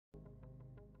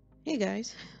Hey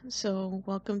guys, so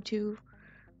welcome to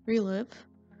Relive.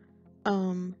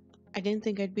 I didn't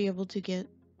think I'd be able to get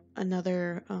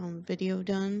another video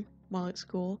done while at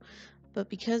school, but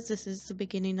because this is the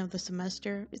beginning of the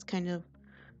semester, it's kind of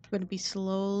going to be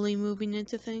slowly moving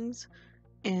into things,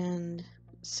 and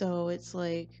so it's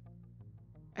like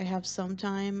I have some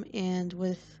time, and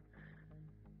with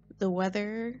the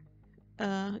weather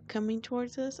coming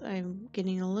towards us, I'm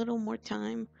getting a little more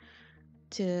time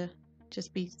to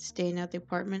just be staying at the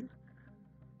apartment.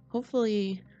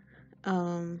 Hopefully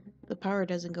the power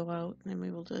doesn't go out and I'm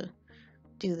able to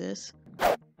do this.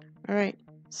 Alright,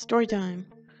 story time.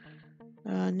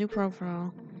 New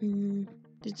profile.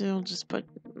 I'll just put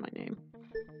my name.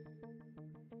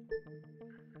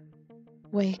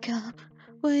 Wake up,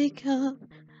 wake up,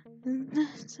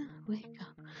 wake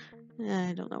up.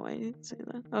 I don't know why I didn't say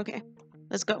that. Okay,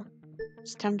 let's go.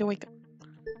 It's time to wake up.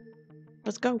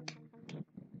 Let's go.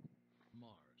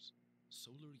 Mars.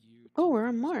 Solar year Oh, we're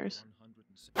on Mars.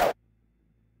 2106.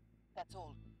 That's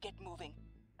all. Get moving.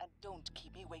 And don't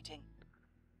keep me waiting.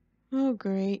 Oh,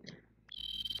 great.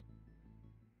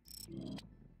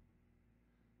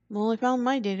 Well, I found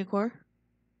my data core.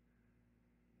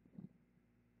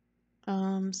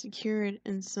 Secured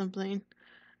in something,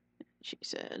 she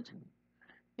said.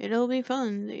 It'll be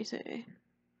fun, they say.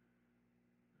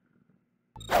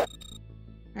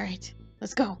 Alright,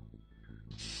 let's go.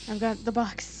 I've got the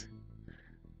box.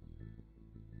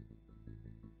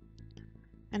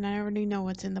 And I already know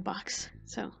what's in the box,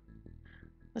 so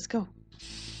let's go.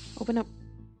 Open up.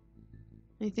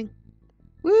 Anything?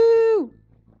 Woo!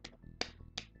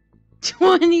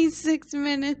 26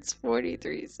 minutes,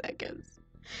 43 seconds.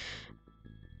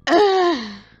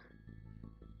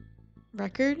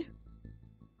 Record?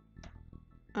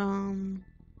 03.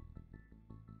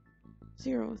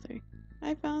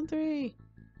 I found 3.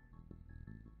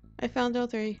 I found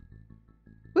 03.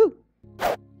 Woo!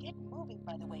 Get moving,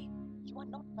 by the way. You are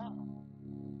not found.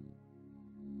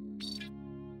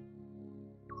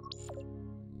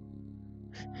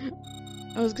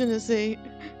 I was gonna say,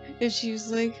 if she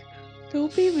was like,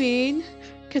 don't be mean,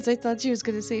 because I thought she was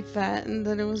gonna say fat, and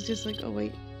then it was just like, oh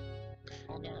wait,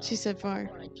 Oh no, she said far.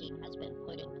 quarantine has been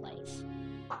put in place.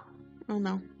 Oh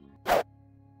no.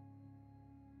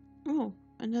 Oh,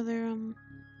 another,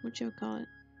 what you call it?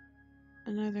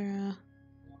 Another,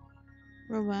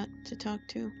 robot to talk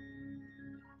to.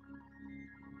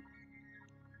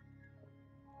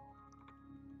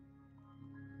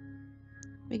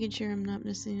 Making sure I'm not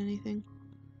missing anything.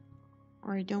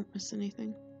 Or I don't miss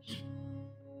anything.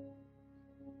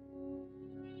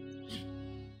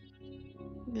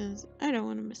 Because I don't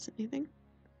want to miss anything.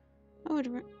 I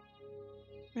would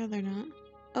rather not.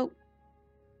 Oh.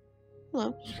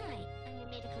 Hello. Hi, I'm your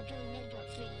medical drone Medbot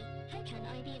 3. How can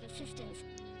I be of assistance?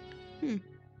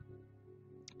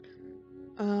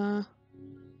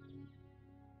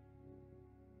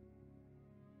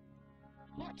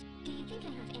 What? Do you think I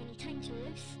have any time to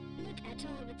lose? Look at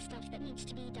all the stuff that needs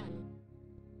to be done.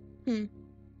 Okay,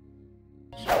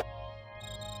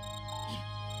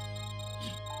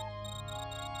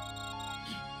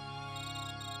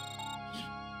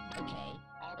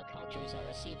 all the cultures are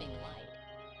receiving light.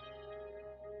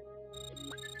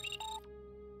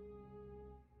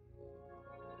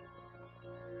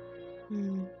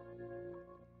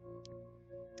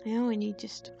 Now I need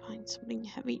just to find something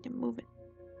heavy to move it.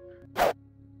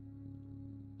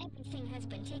 Everything has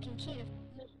been taken care of.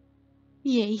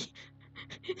 Yay.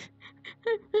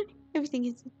 Everything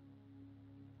is...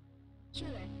 Sure,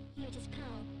 you're just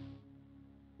pal.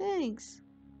 Thanks.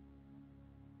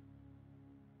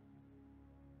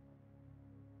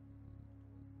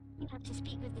 You have to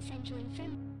speak with the central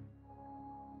infirmary.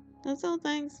 That's all,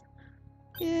 thanks.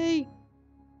 Yay.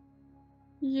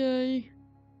 Yay.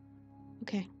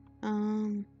 Okay.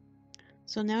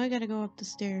 So now I gotta go up the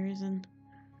stairs and...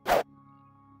 I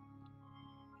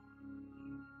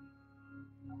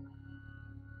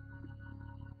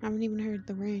haven't even heard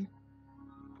the rain.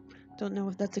 Don't know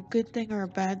if that's a good thing or a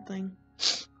bad thing.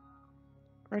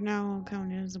 Right now I'll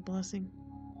count it as a blessing.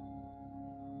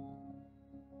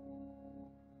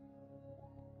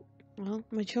 Well,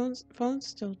 my phone's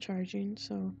still charging,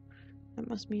 so that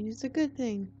must mean it's a good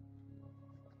thing.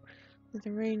 That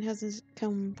the rain hasn't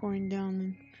come pouring down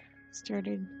and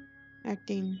started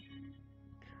acting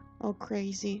all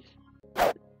crazy.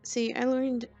 See, I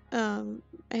learned, I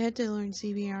had to learn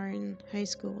CPR in high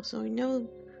school, so I know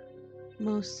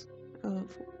most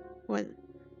of what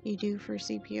you do for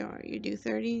CPR. You do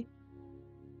 30,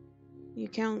 you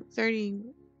count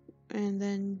 30, and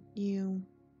then you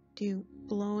do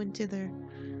blow into the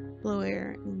blow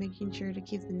air and making sure to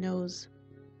keep the nose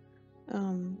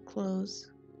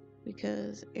close,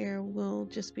 because air will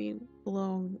just be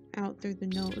blown out through the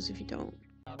nose if you don't.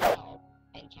 Well,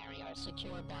 and carry our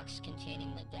secure box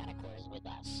containing the data cores with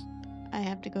us. I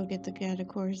have to go get the data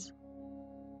cores.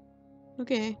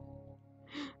 Okay.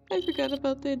 I forgot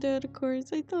about the data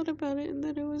cores. I thought about it and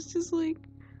then it was just like,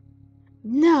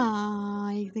 nah,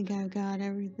 I think I've got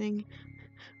everything.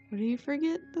 What do you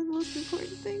forget? The most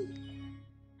important thing?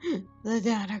 The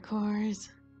data cores.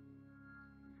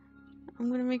 I'm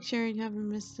gonna make sure I haven't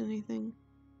missed anything.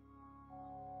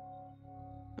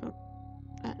 Oh,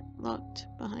 that locked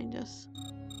behind us.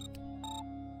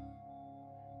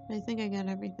 I think I got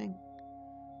everything.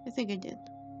 I think I did.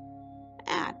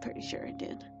 I'm pretty sure I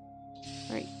did.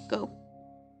 Alright, go.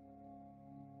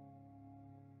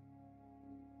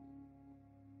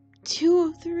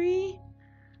 203?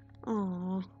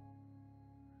 Aww.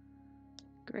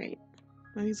 Great.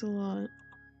 Thanks a lot.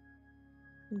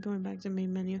 I'm going back to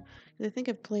main menu. I think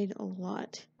I've played a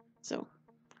lot. So,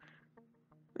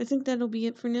 I think that'll be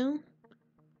it for now.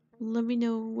 Let me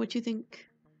know what you think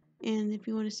and if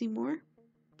you want to see more.